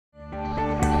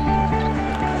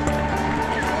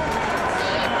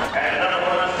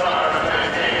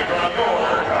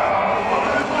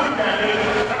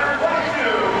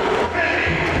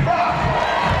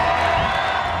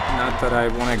I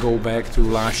want to go back to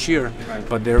last year,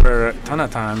 but there were a ton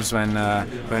of times when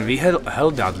we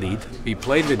held that lead, we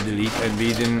played with the lead,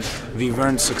 and we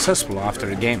weren't successful after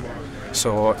the game.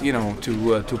 So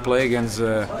to play against,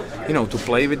 to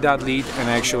play with that lead and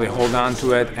actually hold on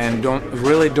to it, and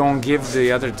don't give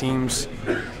the other teams,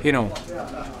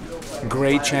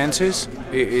 great chances.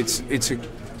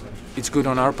 It's good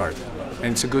on our part,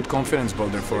 and it's a good confidence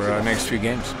builder for our next few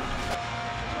games.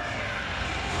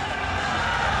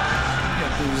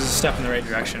 Yeah, it was a step in the right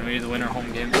direction. We need to win our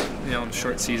home games.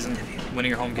 Short season,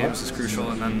 winning your home games is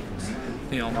crucial, and then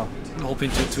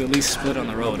hoping to at least split on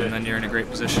the road, and then you're in a great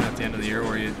position at the end of the year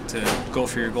where you to go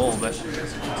for your goal. But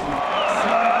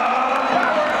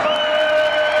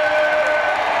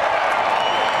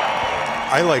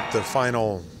I like the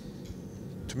final.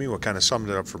 To me, what kind of summed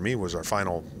it up for me was our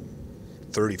final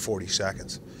 30-40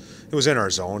 seconds. It was in our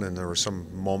zone, and there were some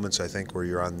moments, I think, where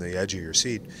you're on the edge of your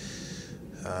seat.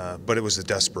 But it was the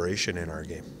desperation in our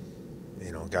game.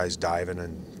 Guys diving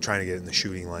and trying to get in the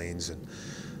shooting lanes, and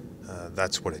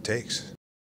that's what it takes.